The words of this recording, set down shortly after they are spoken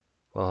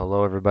Well,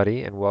 hello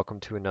everybody, and welcome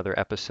to another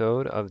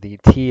episode of the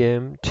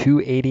TM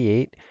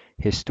 288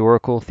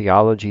 Historical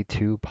Theology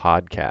 2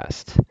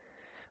 podcast.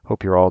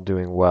 Hope you're all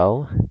doing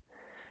well.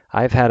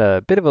 I've had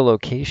a bit of a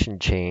location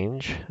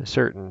change. A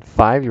certain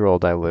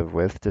 5-year-old I live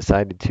with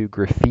decided to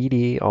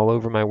graffiti all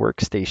over my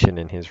workstation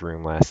in his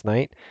room last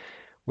night,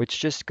 which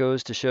just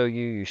goes to show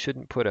you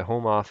shouldn't put a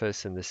home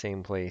office in the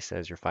same place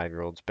as your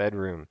 5-year-old's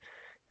bedroom.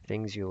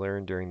 Things you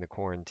learn during the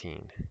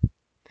quarantine.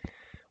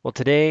 Well,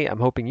 today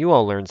I'm hoping you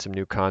all learn some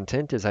new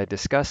content as I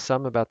discuss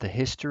some about the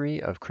history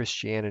of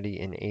Christianity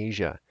in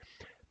Asia.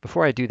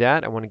 Before I do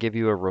that, I want to give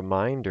you a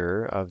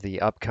reminder of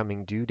the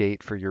upcoming due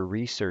date for your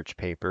research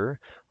paper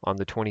on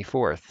the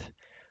 24th.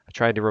 I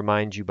tried to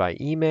remind you by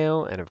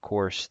email, and of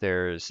course,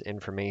 there's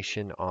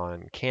information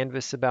on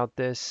Canvas about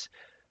this.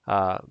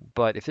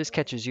 But if this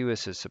catches you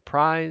as a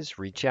surprise,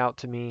 reach out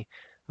to me.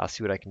 I'll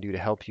see what I can do to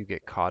help you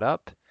get caught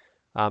up.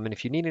 And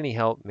if you need any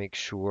help, make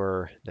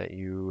sure that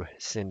you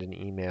send an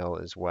email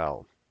as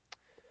well.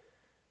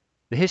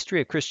 The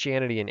history of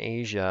Christianity in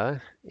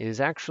Asia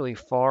is actually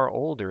far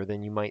older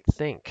than you might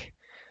think.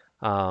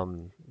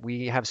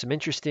 We have some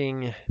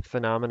interesting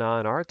phenomena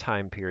in our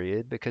time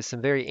period because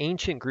some very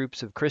ancient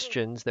groups of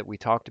Christians that we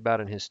talked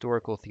about in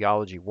Historical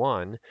Theology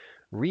 1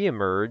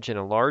 reemerge in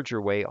a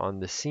larger way on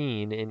the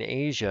scene in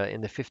Asia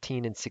in the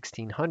 15 and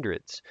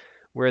 1600s,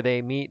 where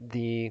they meet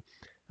the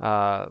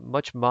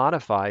much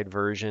modified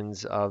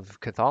versions of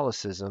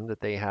Catholicism that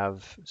they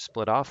have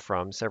split off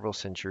from several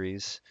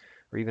centuries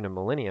or even a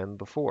millennium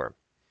before.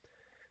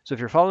 So if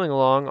you're following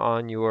along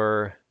on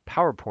your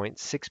PowerPoint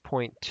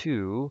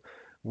 6.2,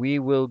 we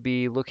will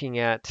be looking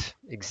at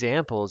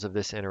examples of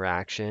this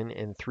interaction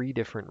in 3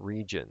 different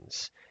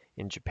regions,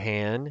 in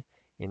Japan,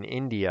 in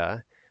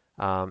India,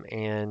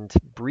 and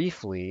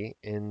briefly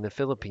in the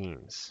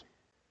Philippines.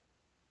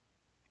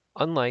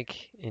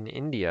 Unlike in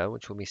India,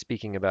 which we'll be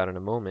speaking about in a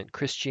moment,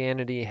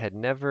 Christianity had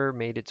never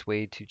made its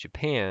way to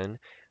Japan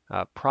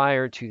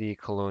prior to the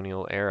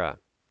colonial era.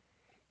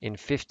 In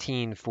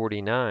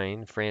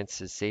 1549,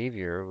 Francis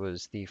Xavier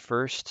was the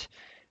first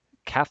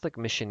Catholic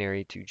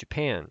missionary to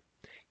Japan.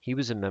 He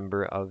was a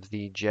member of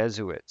the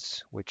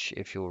Jesuits, which,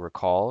 if you'll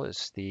recall,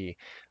 is the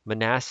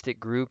monastic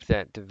group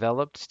that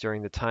developed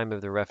during the time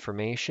of the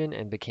Reformation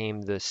and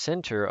became the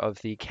center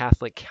of the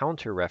Catholic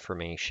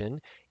Counter-Reformation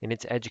in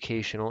its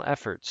educational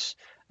efforts,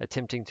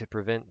 attempting to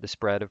prevent the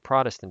spread of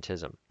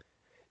Protestantism.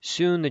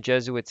 Soon the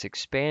Jesuits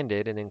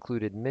expanded and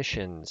included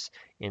missions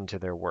into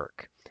their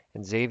work,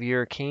 and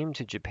Xavier came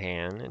to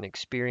Japan, an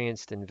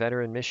experienced and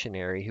veteran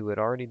missionary who had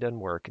already done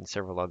work in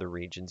several other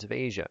regions of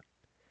Asia.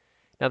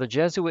 Now, the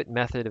Jesuit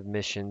method of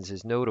missions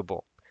is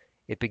notable.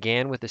 It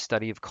began with the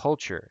study of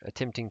culture,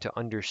 attempting to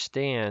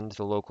understand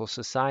the local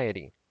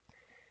society.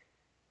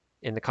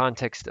 In the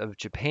context of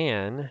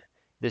Japan,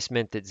 this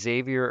meant that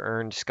Xavier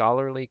earned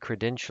scholarly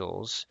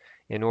credentials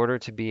in order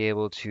to be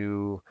able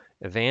to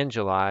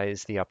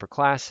evangelize the upper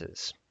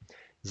classes.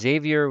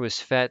 Xavier was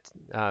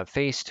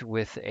faced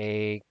with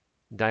a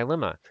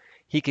dilemma.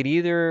 He could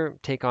either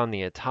take on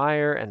the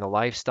attire and the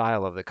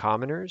lifestyle of the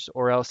commoners,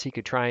 or else he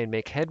could try and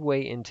make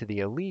headway into the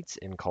elites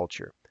in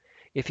culture.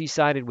 If he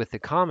sided with the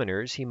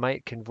commoners, he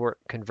might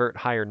convert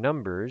higher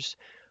numbers,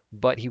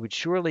 but he would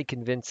surely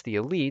convince the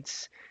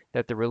elites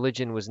that the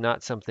religion was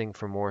not something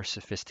for more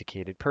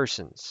sophisticated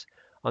persons.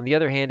 On the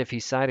other hand, if he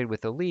sided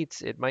with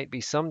elites, it might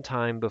be some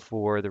time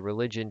before the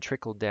religion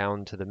trickled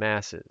down to the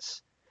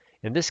masses.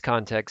 In this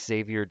context,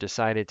 Xavier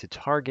decided to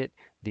target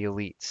the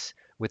elites,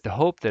 with the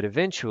hope that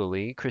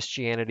eventually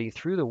Christianity,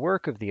 through the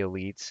work of the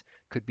elites,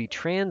 could be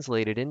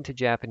translated into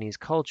Japanese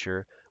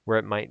culture where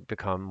it might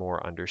become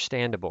more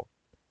understandable.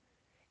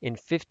 In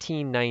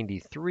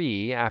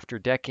 1593, after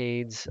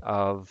decades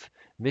of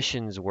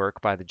missions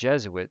work by the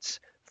Jesuits,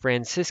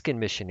 Franciscan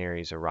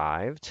missionaries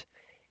arrived,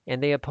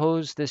 and they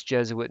opposed this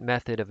Jesuit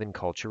method of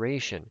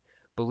enculturation,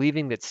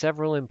 believing that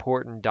several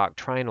important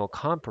doctrinal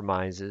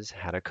compromises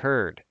had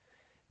occurred.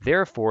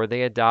 Therefore,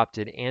 they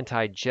adopted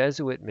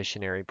anti-Jesuit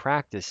missionary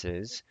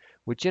practices,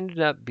 which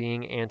ended up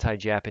being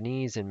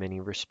anti-Japanese in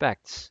many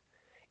respects.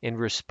 In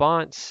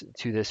response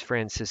to this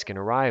Franciscan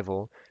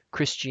arrival,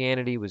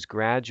 Christianity was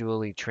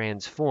gradually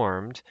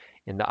transformed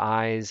in the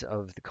eyes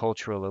of the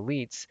cultural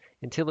elites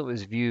until it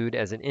was viewed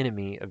as an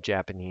enemy of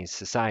Japanese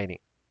society.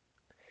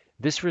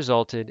 This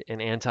resulted in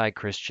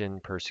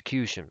anti-Christian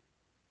persecution.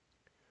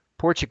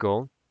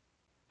 Portugal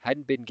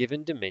had been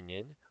given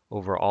dominion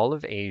over all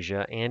of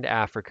Asia and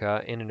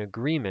Africa in an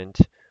agreement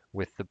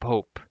with the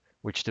Pope,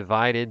 which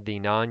divided the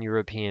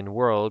non-European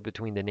world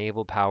between the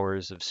naval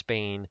powers of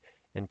Spain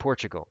and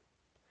Portugal.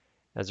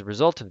 As a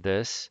result of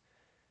this,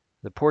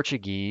 the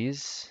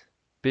Portuguese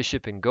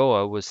bishop in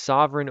Goa was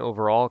sovereign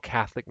over all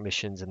Catholic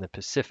missions in the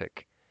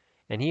Pacific,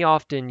 and he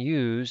often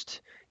used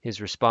his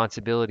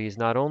responsibilities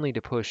not only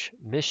to push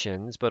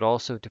missions, but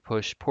also to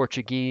push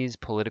Portuguese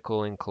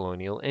political and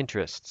colonial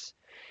interests.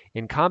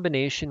 In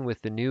combination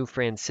with the new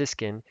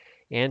Franciscan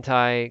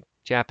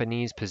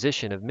anti-Japanese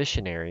position of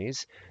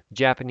missionaries, the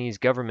Japanese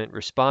government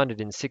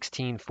responded in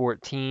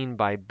 1614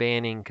 by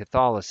banning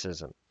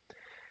Catholicism.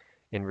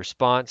 In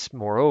response,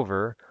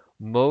 moreover,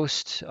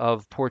 Most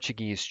of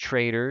Portuguese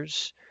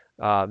traders,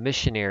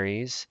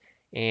 missionaries,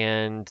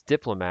 and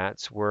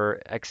diplomats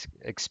were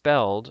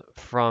expelled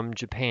from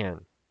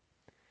Japan.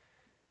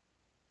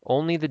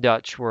 Only the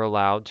Dutch were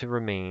allowed to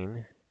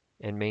remain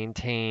and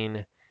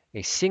maintain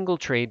a single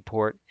trade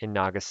port in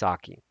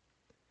Nagasaki.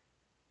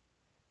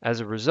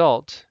 As a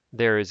result,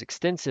 there is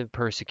extensive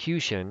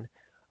persecution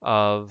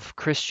of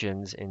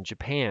Christians in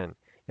Japan.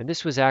 And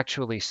this was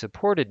actually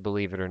supported,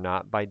 believe it or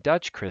not, by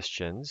Dutch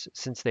Christians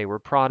since they were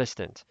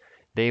Protestant.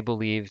 They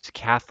believed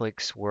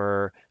Catholics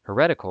were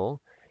heretical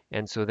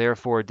and so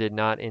therefore did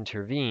not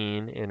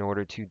intervene in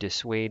order to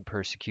dissuade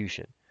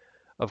persecution.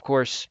 Of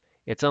course,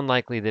 it's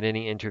unlikely that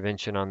any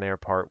intervention on their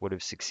part would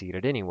have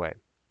succeeded anyway.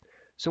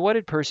 So, what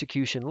did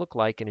persecution look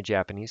like in a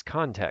Japanese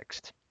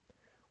context?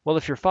 Well,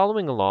 if you're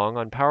following along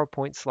on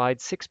PowerPoint slide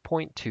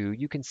 6.2,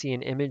 you can see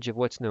an image of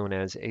what's known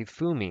as a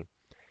fumi.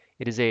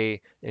 It is an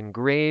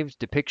engraved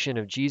depiction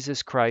of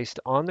Jesus Christ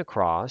on the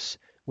cross,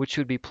 which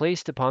would be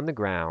placed upon the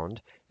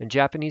ground, and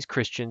Japanese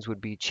Christians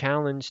would be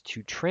challenged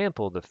to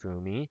trample the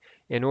fumi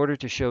in order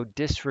to show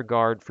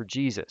disregard for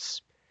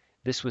Jesus.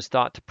 This was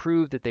thought to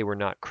prove that they were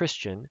not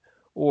Christian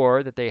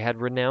or that they had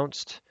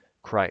renounced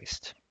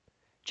Christ.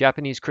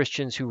 Japanese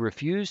Christians who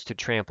refused to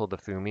trample the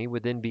fumi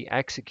would then be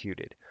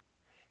executed.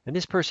 And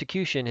this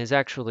persecution has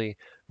actually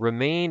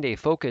remained a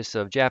focus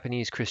of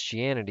Japanese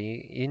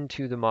Christianity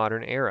into the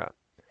modern era.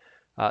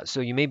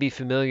 So you may be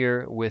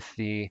familiar with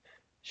the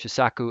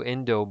Shusaku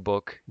Endo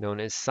book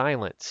known as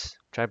Silence,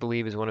 which I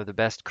believe is one of the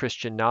best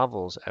Christian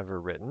novels ever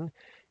written.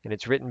 And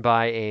it's written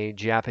by a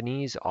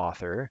Japanese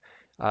author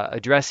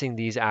addressing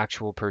these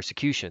actual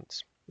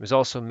persecutions. It was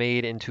also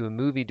made into a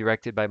movie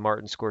directed by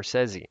Martin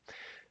Scorsese.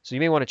 So you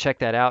may want to check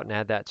that out and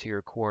add that to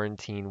your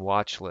quarantine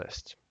watch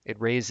list. It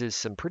raises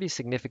some pretty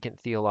significant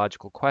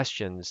theological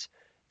questions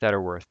that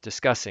are worth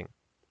discussing.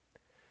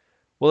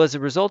 Well, as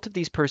a result of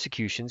these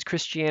persecutions,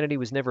 Christianity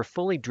was never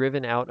fully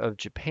driven out of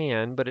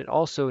Japan, but it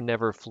also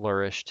never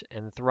flourished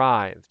and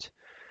thrived.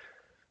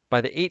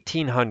 By the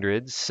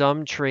 1800s,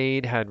 some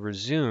trade had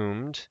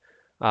resumed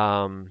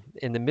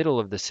in the middle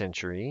of the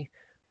century,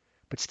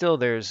 but still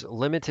there's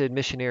limited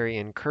missionary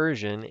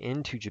incursion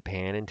into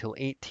Japan until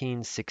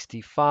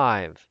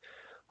 1865,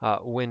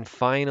 when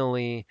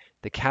finally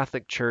the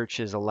Catholic Church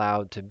is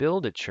allowed to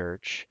build a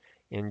church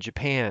in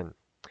Japan.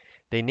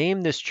 They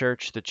named this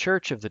church the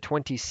Church of the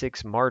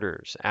 26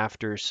 Martyrs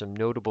after some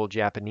notable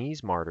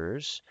Japanese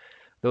martyrs,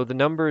 though the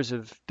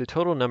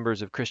total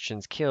numbers of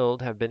Christians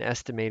killed have been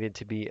estimated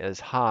to be as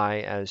high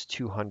as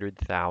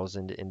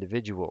 200,000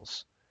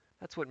 individuals.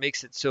 That's what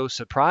makes it so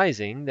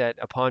surprising that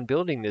upon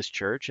building this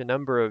church, a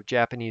number of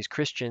Japanese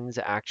Christians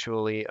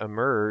actually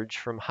emerge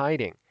from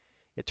hiding.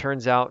 It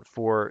turns out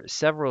for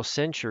several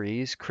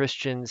centuries,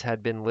 Christians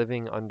had been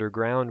living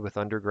underground with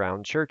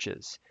underground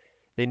churches.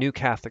 They knew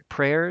Catholic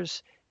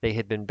prayers, they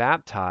had been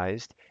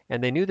baptized,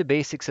 and they knew the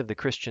basics of the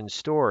Christian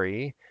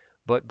story,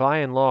 but by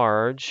and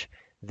large,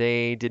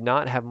 they did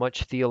not have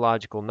much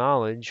theological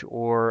knowledge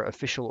or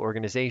official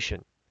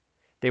organization.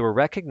 They were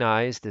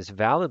recognized as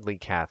validly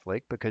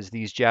Catholic because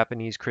these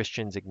Japanese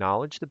Christians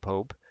acknowledged the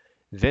Pope,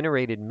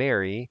 venerated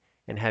Mary,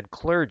 and had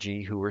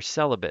clergy who were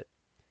celibate.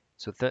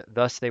 So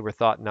thus they were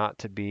thought not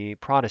to be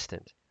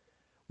Protestant.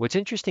 What's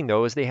interesting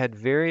though is they had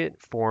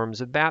varied forms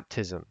of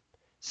baptism.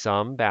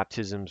 Some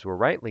baptisms were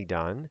rightly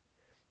done.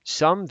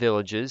 Some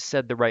villages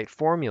said the right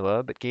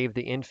formula but gave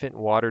the infant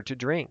water to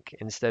drink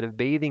instead of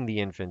bathing the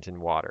infant in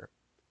water.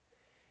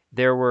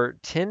 There were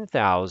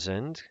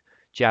 10,000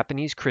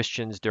 Japanese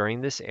Christians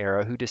during this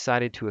era who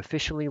decided to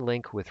officially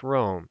link with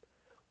Rome,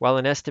 while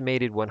an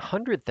estimated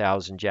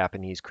 100,000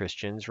 Japanese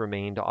Christians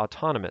remained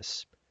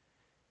autonomous.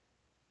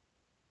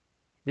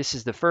 This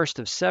is the first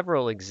of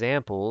several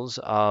examples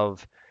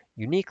of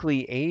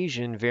uniquely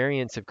Asian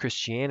variants of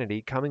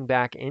Christianity coming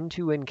back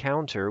into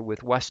encounter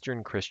with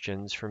Western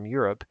Christians from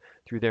Europe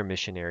through their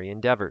missionary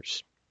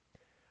endeavors.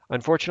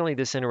 Unfortunately,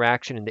 this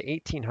interaction in the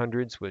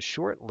 1800s was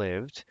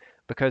short-lived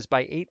because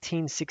by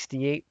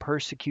 1868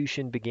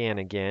 persecution began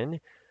again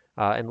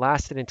and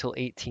lasted until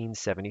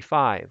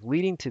 1875,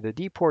 leading to the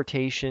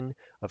deportation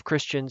of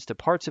Christians to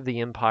parts of the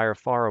empire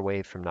far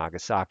away from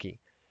Nagasaki.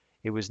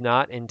 It was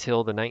not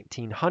until the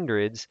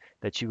 1900s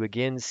that you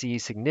again see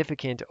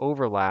significant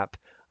overlap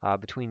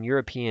between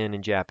European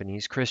and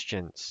Japanese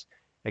Christians,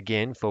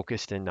 again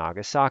focused in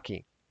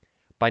Nagasaki.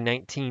 By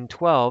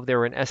 1912, there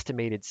were an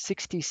estimated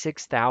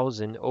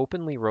 66,000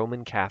 openly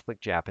Roman Catholic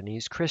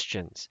Japanese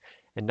Christians,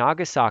 and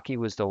Nagasaki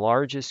was the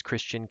largest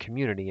Christian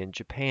community in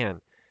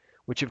Japan,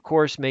 which of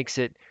course makes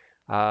it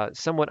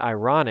somewhat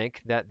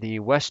ironic that the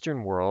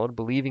Western world,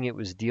 believing it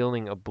was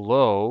dealing a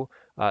blow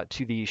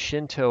to the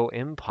Shinto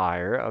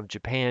Empire of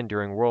Japan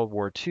during World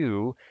War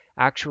II,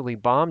 actually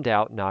bombed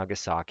out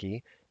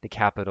Nagasaki, the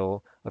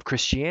capital of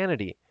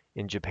Christianity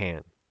in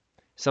Japan,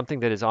 something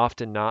that is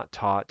often not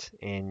taught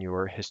in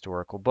your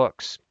historical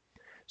books.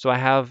 So I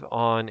have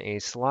on a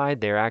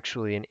slide there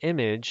actually an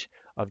image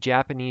of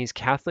Japanese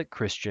Catholic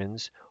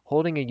Christians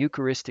holding a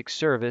Eucharistic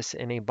service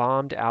in a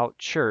bombed out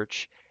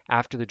church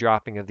after the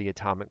dropping of the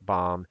atomic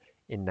bomb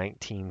in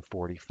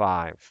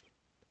 1945.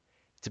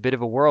 It's a bit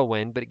of a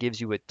whirlwind, but it gives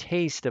you a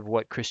taste of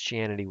what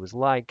Christianity was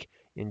like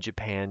in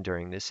Japan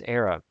during this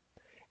era.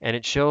 And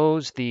it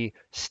shows the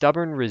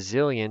stubborn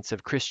resilience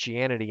of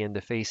Christianity in the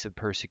face of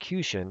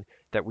persecution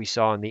that we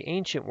saw in the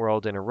ancient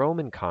world in a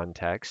Roman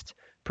context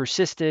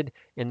persisted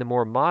in the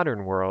more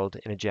modern world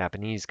in a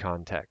Japanese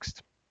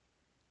context.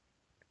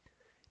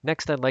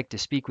 Next, I'd like to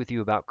speak with you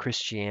about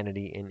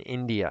Christianity in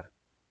India.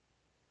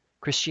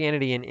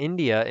 Christianity in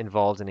India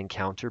involved an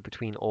encounter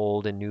between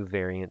old and new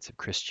variants of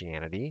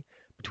Christianity,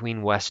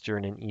 between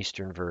Western and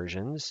Eastern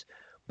versions,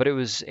 but it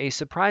was a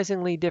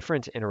surprisingly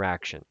different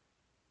interaction.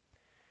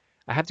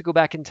 I have to go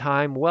back in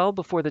time well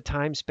before the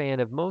time span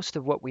of most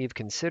of what we've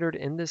considered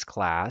in this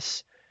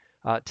class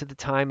to the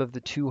time of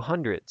the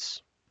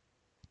 200s.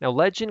 Now,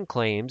 legend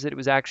claims that it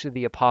was actually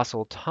the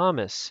Apostle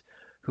Thomas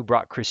who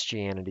brought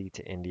Christianity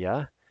to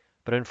India,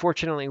 but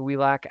unfortunately, we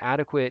lack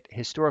adequate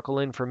historical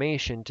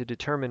information to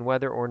determine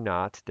whether or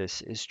not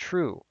this is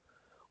true.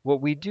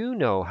 What we do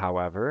know,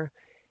 however,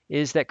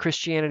 is that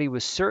Christianity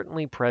was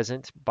certainly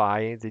present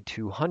by the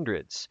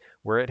 200s,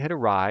 where it had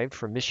arrived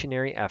from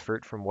missionary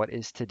effort from what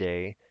is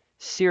today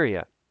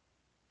Syria.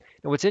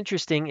 Now, what's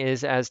interesting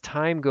is as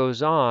time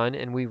goes on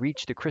and we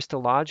reach the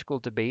Christological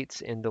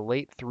debates in the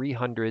late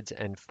 300s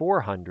and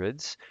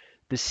 400s,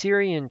 the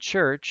Syrian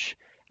church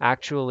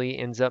actually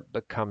ends up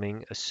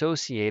becoming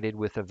associated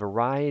with a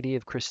variety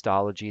of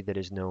Christology that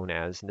is known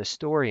as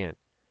Nestorian.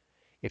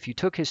 If you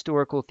took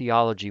Historical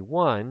Theology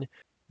 1,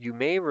 you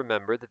may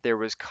remember that there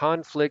was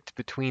conflict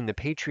between the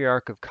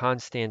Patriarch of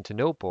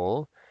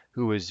Constantinople,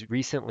 who was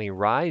recently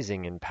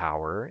rising in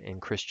power in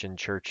Christian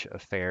church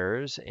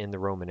affairs in the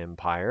Roman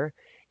Empire,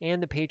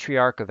 and the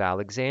Patriarch of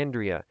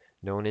Alexandria,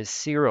 known as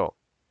Cyril.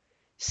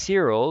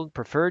 Cyril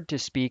preferred to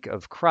speak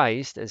of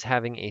Christ as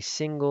having a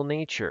single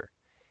nature.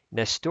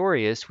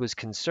 Nestorius was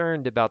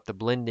concerned about the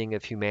blending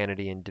of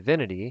humanity and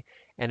divinity,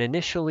 and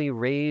initially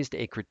raised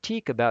a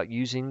critique about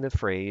using the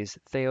phrase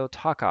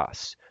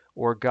Theotokos,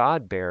 or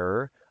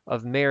God-bearer,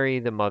 of Mary,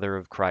 the mother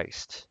of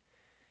Christ.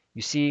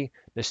 You see,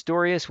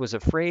 Nestorius was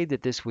afraid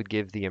that this would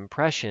give the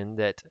impression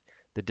that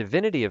the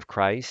divinity of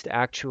Christ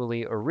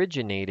actually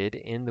originated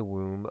in the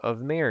womb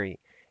of Mary,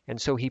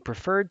 and so he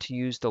preferred to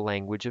use the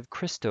language of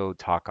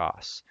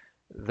Christotokos,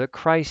 the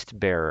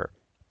Christ-bearer.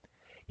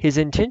 His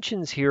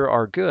intentions here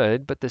are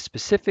good, but the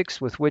specifics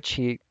with which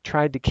he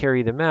tried to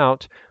carry them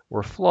out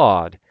were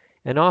flawed,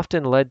 and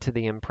often led to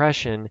the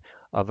impression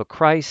of a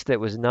Christ that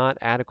was not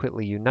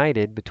adequately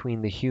united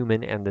between the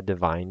human and the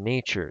divine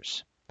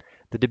natures.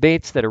 The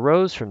debates that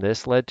arose from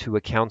this led to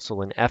a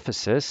council in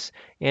Ephesus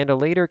and a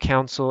later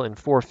council in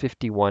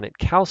 451 at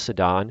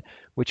Chalcedon,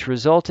 which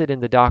resulted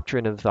in the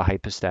doctrine of the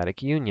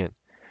hypostatic union,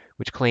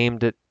 which claimed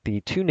that the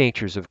two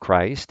natures of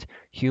Christ,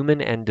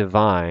 human and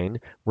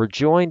divine, were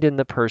joined in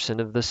the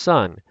person of the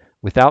Son,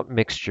 without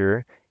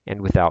mixture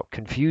and without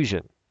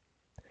confusion.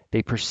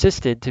 They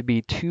persisted to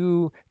be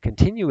two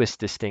continuous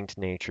distinct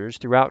natures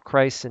throughout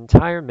Christ's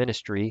entire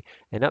ministry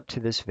and up to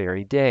this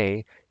very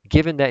day,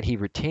 given that he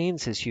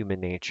retains his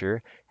human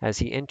nature as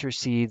he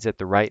intercedes at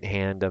the right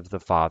hand of the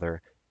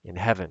Father in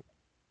heaven.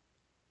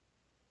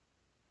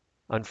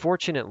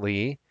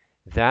 Unfortunately,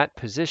 that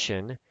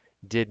position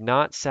did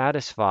not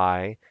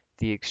satisfy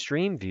the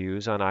extreme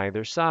views on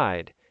either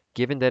side,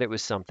 given that it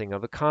was something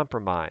of a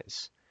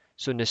compromise.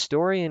 So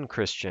Nestorian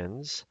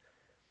Christians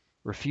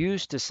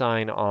refused to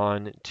sign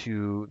on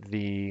to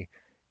the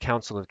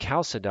Council of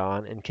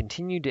Chalcedon and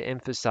continued to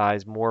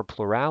emphasize more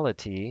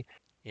plurality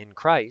in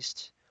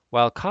Christ,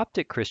 while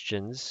Coptic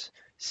Christians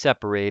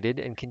separated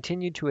and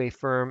continued to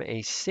affirm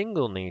a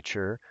single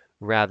nature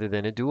rather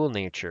than a dual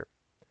nature.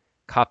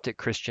 Coptic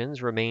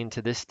Christians remain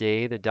to this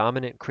day the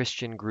dominant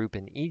Christian group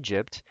in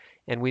Egypt,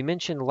 and we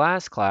mentioned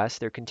last class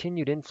their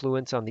continued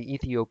influence on the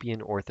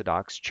Ethiopian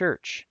Orthodox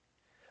Church.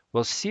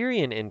 Well,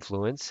 Syrian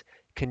influence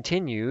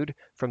continued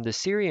from the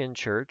Syrian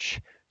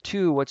church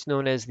to what's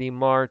known as the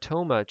Mar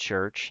Thoma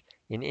church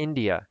in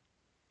India.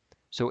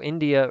 So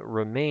India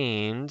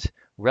remained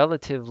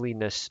relatively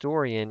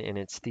Nestorian in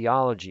its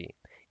theology,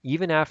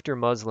 even after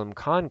Muslim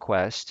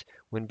conquest,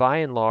 when by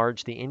and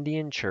large the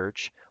Indian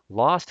church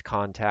lost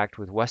contact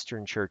with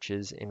Western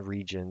churches in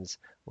regions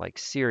like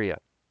Syria.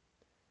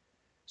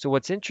 So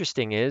what's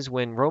interesting is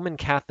when Roman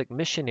Catholic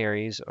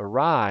missionaries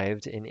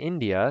arrived in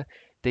India,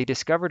 they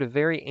discovered a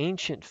very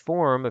ancient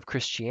form of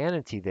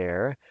Christianity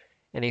there,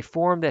 and a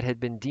form that had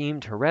been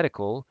deemed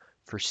heretical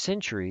for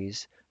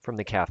centuries from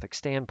the Catholic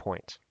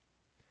standpoint.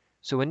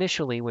 So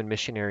initially, when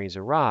missionaries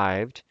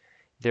arrived,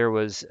 there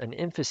was an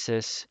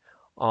emphasis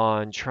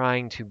on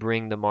trying to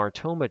bring the Mar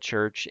Thoma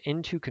Church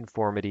into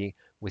conformity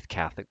with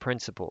Catholic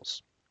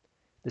principles.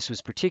 This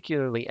was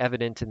particularly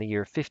evident in the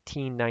year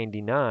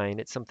 1599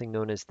 at something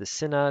known as the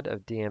Synod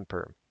of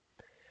Damper,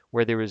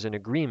 where there was an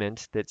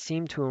agreement that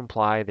seemed to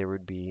imply there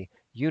would be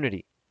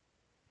unity.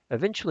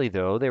 Eventually,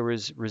 though, there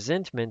was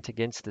resentment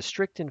against the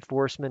strict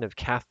enforcement of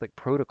Catholic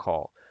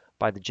protocol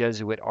by the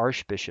Jesuit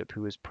archbishop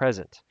who was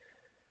present,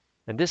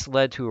 and this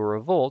led to a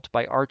revolt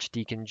by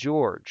Archdeacon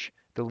George,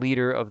 the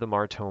leader of the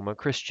Mar Thoma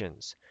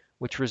Christians,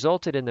 which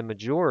resulted in the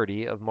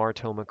majority of Mar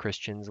Thoma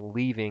Christians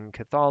leaving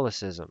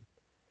Catholicism.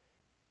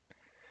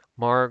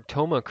 Mar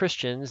Thoma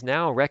Christians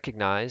now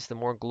recognized the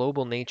more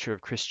global nature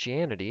of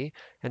Christianity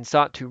and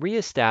sought to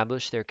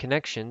reestablish their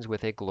connections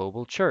with a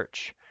global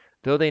church,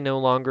 though they no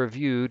longer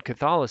viewed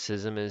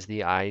Catholicism as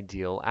the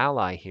ideal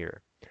ally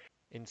here.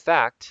 In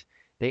fact,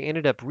 they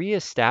ended up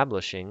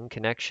reestablishing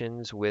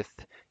connections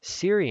with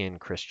Syrian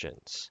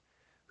Christians,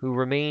 who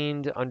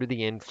remained under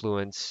the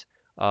influence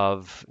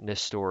of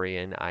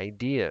Nestorian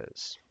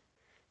ideas.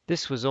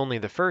 This was only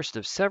the first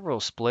of several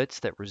splits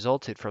that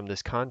resulted from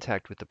this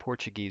contact with the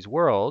Portuguese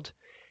world,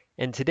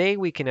 and today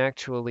we can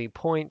actually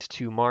point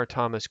to Mar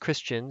Thomas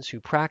Christians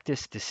who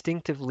practice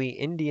distinctively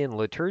Indian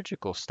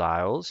liturgical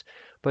styles,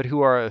 but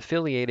who are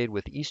affiliated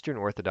with Eastern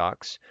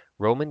Orthodox,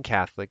 Roman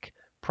Catholic,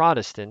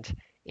 Protestant,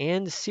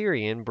 and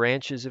Syrian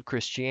branches of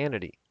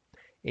Christianity,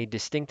 a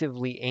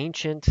distinctively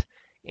ancient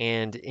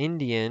and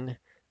Indian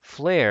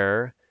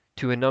flair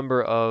to a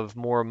number of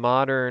more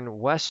modern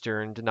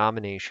Western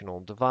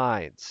denominational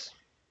divides.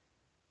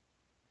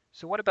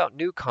 So, what about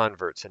new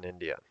converts in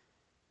India?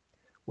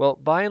 Well,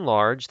 by and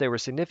large, there were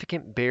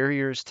significant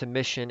barriers to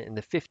mission in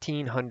the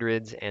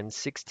 1500s and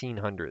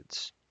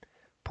 1600s.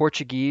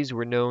 Portuguese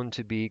were known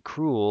to be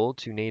cruel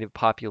to native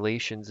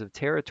populations of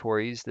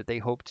territories that they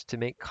hoped to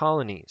make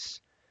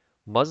colonies.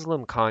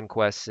 Muslim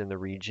conquests in the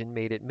region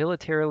made it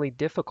militarily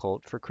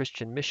difficult for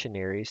Christian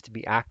missionaries to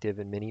be active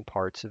in many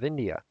parts of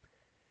India.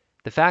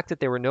 The fact that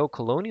there were no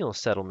colonial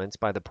settlements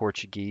by the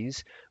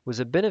Portuguese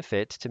was a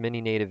benefit to many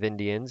native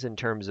Indians in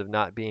terms of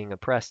not being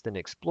oppressed and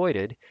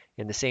exploited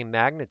in the same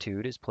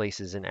magnitude as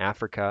places in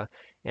Africa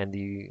and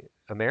the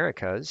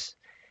Americas.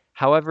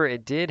 However,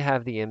 it did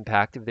have the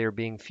impact of there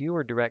being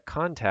fewer direct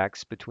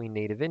contacts between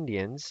native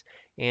Indians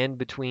and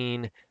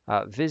between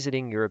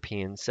visiting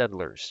European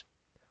settlers.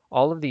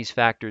 All of these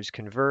factors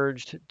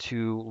converged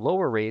to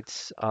lower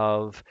rates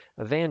of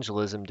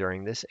evangelism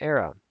during this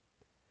era.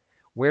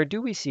 Where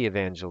do we see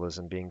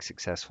evangelism being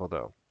successful,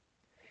 though?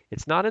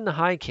 It's not in the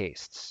high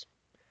castes.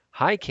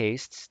 High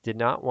castes did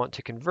not want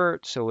to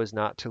convert so as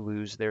not to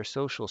lose their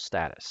social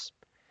status.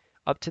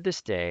 Up to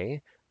this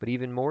day, but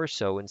even more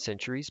so in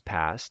centuries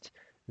past,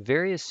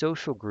 various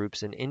social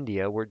groups in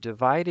India were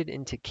divided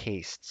into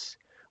castes,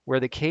 where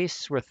the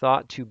castes were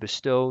thought to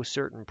bestow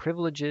certain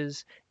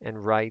privileges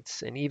and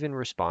rights and even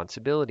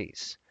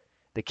responsibilities.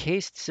 The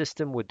caste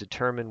system would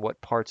determine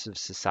what parts of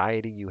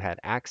society you had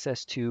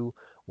access to,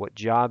 what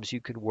jobs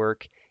you could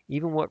work,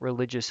 even what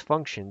religious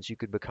functions you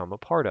could become a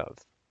part of.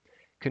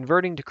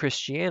 Converting to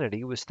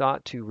Christianity was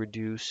thought to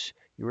reduce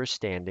your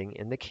standing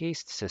in the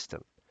caste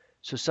system.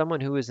 So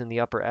someone who is in the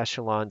upper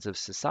echelons of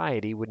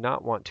society would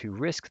not want to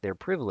risk their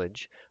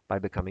privilege by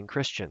becoming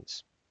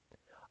Christians.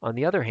 On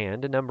the other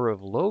hand, a number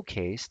of low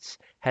castes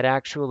had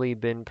actually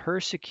been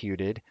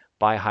persecuted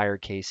by higher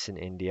castes in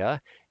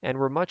India and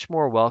were much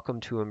more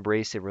welcome to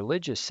embrace a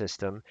religious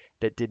system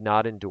that did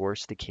not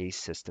endorse the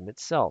caste system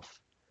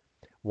itself.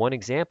 One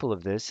example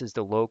of this is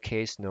the low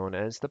caste known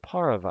as the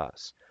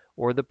Pauravas,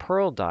 or the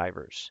pearl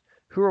divers,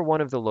 who are one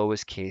of the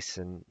lowest castes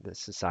in the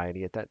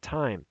society at that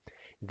time.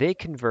 They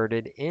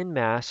converted en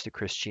masse to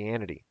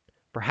Christianity,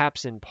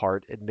 perhaps in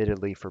part,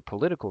 admittedly, for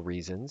political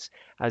reasons,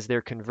 as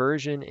their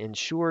conversion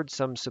ensured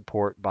some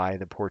support by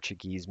the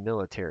Portuguese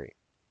military.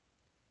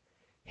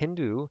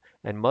 Hindu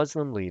and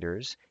Muslim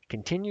leaders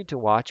continued to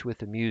watch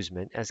with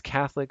amusement as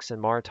Catholics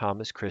and Mar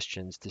Thomas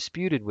Christians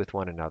disputed with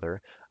one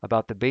another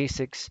about the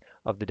basics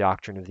of the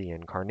doctrine of the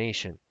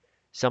Incarnation,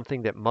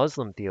 something that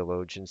Muslim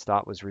theologians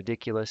thought was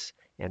ridiculous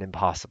and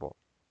impossible.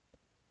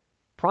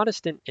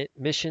 Protestant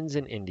missions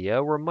in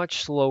India were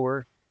much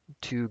slower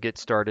to get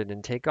started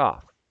and take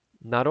off,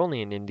 not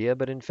only in India,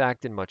 but in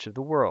fact in much of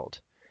the world.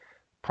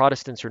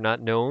 Protestants are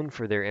not known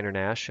for their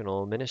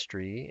international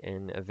ministry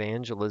in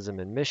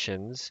evangelism and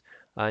missions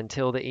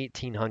until the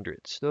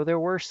 1800s, though there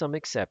were some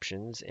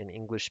exceptions in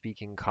English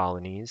speaking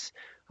colonies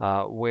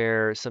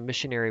where some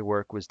missionary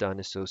work was done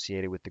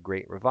associated with the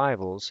Great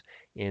Revivals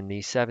in the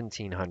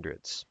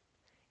 1700s.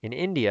 In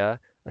India,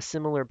 a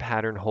similar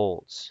pattern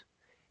holds.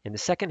 In the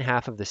second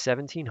half of the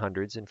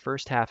 1700s and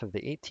first half of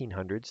the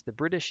 1800s, the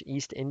British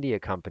East India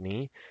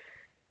Company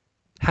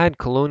had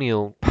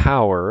colonial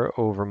power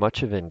over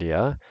much of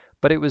India,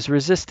 but it was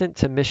resistant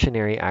to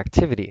missionary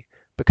activity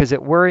because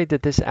it worried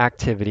that this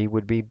activity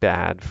would be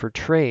bad for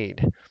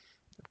trade.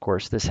 Of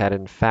course, this had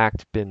in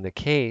fact been the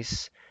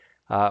case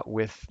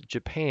with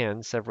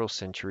Japan several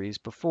centuries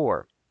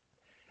before.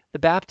 The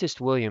Baptist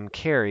William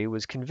Carey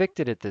was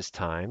convicted at this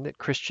time that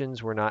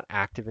Christians were not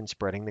active in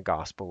spreading the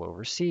gospel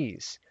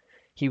overseas.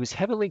 He was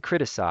heavily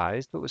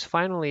criticized, but was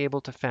finally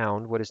able to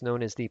found what is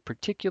known as the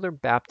Particular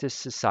Baptist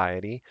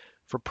Society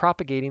for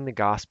propagating the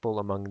gospel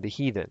among the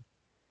heathen.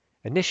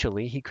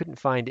 Initially, he couldn't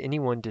find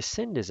anyone to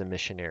send as a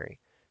missionary,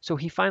 so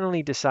he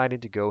finally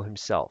decided to go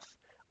himself,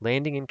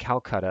 landing in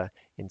Calcutta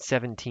in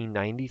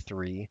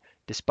 1793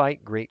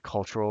 despite great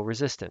cultural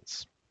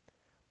resistance.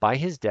 By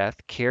his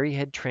death, Carey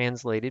had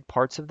translated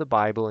parts of the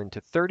Bible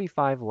into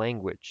 35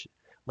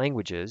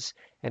 languages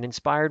and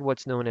inspired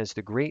what's known as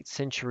the Great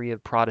Century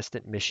of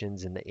Protestant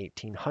Missions in the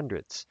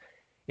 1800s.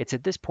 It's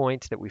at this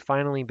point that we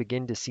finally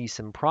begin to see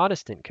some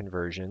Protestant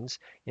conversions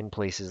in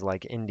places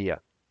like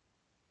India.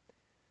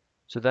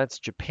 So that's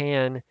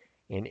Japan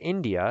and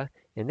India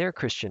in their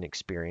Christian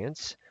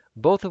experience,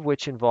 both of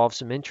which involve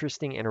some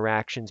interesting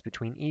interactions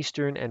between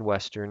Eastern and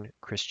Western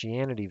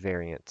Christianity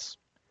variants.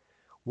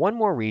 One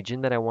more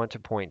region that I want to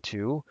point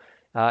to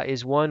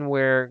is one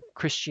where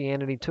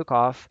Christianity took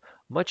off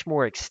much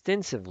more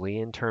extensively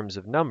in terms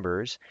of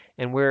numbers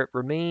and where it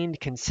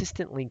remained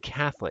consistently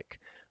Catholic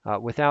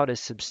without a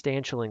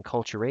substantial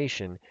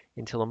enculturation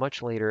until a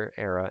much later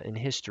era in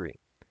history.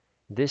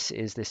 This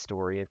is the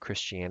story of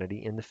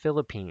Christianity in the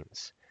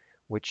Philippines,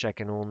 which I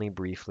can only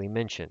briefly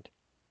mention.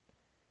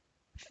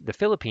 The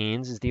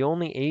Philippines is the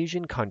only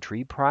Asian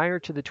country prior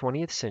to the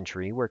 20th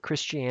century where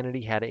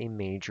Christianity had a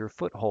major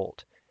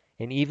foothold,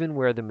 and even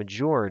where the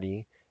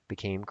majority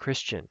became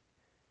Christian.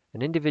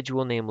 An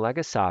individual named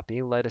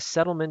Legazpi led a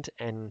settlement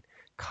and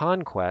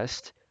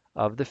conquest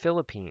of the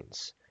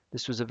Philippines.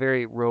 This was a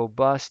very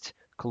robust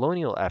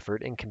colonial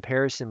effort in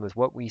comparison with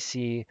what we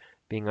see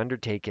being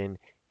undertaken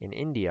in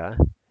India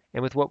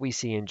and with what we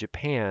see in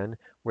Japan,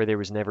 where there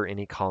was never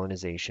any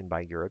colonization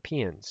by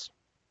Europeans.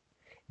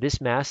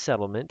 This mass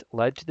settlement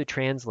led to the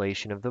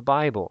translation of the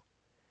Bible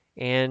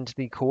and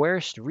the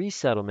coerced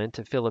resettlement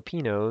of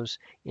Filipinos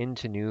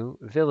into new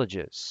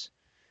villages.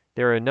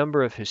 There are a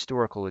number of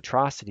historical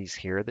atrocities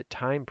here that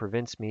time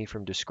prevents me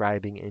from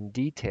describing in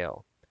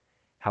detail.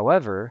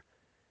 However,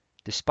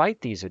 despite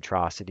these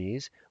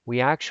atrocities, we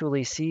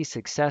actually see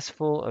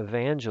successful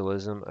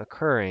evangelism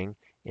occurring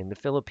in the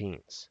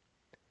Philippines.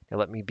 Now,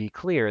 let me be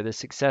clear, the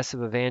success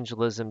of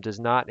evangelism does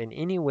not in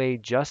any way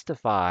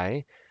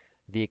justify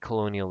the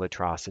colonial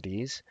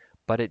atrocities,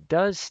 but it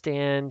does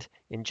stand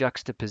in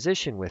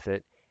juxtaposition with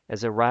it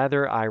as a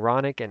rather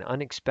ironic and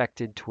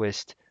unexpected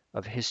twist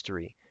of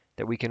history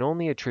that we can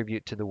only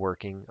attribute to the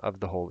working of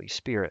the Holy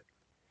Spirit.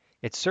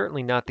 It's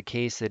certainly not the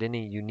case that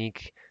any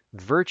unique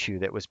virtue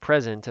that was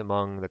present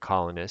among the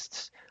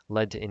colonists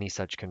led to any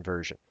such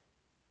conversion.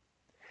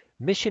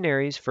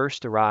 Missionaries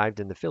first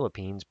arrived in the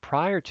Philippines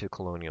prior to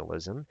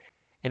colonialism,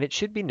 and it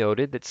should be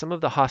noted that some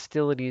of the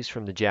hostilities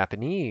from the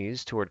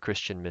Japanese toward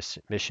Christian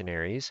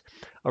missionaries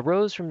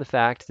arose from the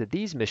fact that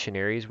these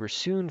missionaries were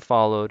soon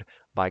followed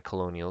by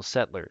colonial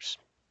settlers.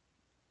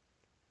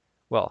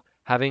 Well,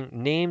 having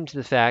named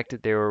the fact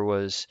that there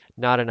was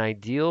not an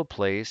ideal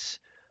place,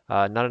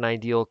 not an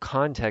ideal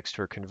context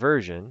for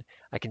conversion,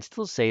 I can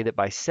still say that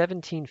by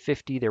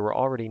 1750 there were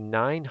already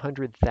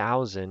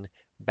 900,000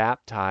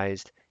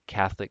 baptized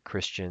Catholic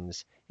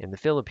Christians in the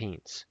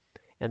Philippines.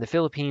 And the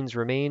Philippines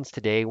remains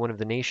today one of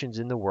the nations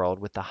in the world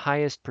with the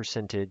highest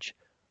percentage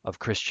of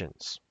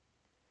Christians.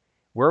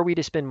 Were we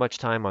to spend much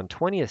time on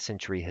 20th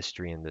century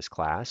history in this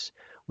class,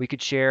 we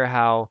could share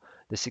how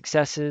the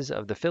successes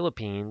of the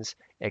Philippines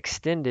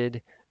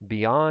extended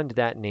beyond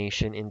that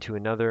nation into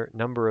another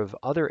number of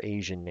other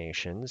Asian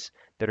nations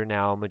that are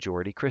now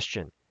majority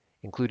Christian,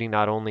 including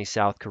not only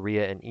South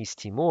Korea and East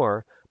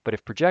Timor, but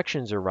if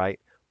projections are right,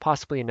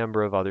 possibly a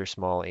number of other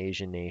small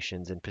Asian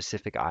nations and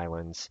Pacific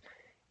islands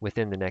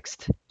within the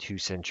next 2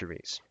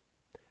 centuries.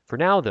 For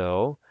now,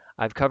 though,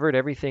 I've covered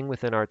everything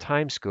within our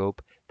time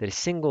scope that a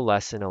single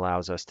lesson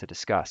allows us to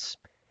discuss,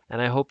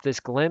 and I hope this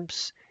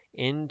glimpse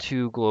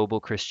into global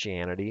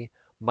Christianity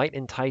might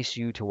entice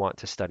you to want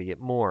to study it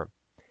more.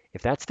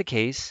 If that's the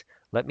case,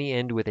 let me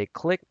end with a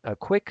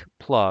quick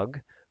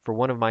plug for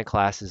one of my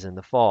classes in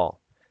the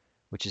fall,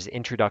 which is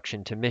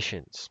Introduction to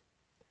Missions.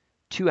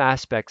 Two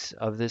aspects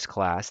of this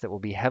class that will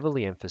be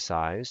heavily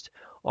emphasized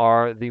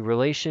are the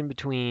relation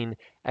between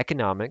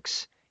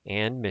economics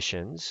and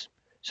missions,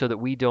 so that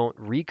we don't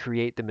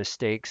recreate the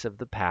mistakes of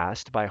the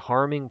past by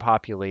harming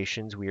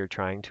populations we are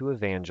trying to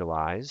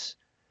evangelize.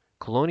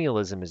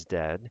 Colonialism is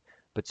dead,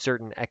 but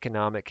certain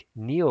economic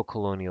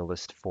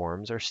neo-colonialist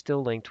forms are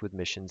still linked with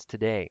missions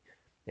today,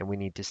 and we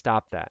need to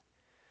stop that.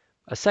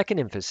 A second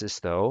emphasis,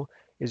 though,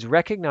 is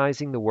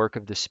recognizing the work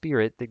of the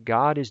Spirit that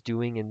God is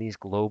doing in these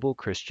global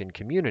Christian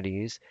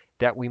communities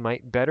that we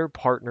might better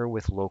partner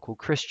with local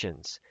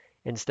Christians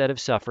instead of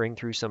suffering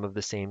through some of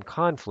the same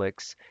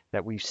conflicts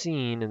that we've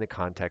seen in the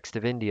context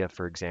of India,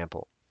 for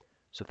example.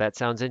 So if that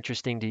sounds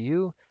interesting to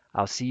you,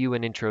 I'll see you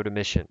in Intro to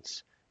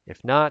Missions.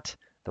 If not,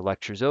 the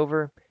lecture's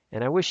over,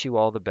 and I wish you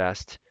all the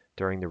best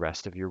during the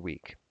rest of your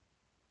week.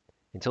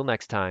 Until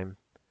next time,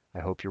 I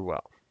hope you're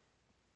well.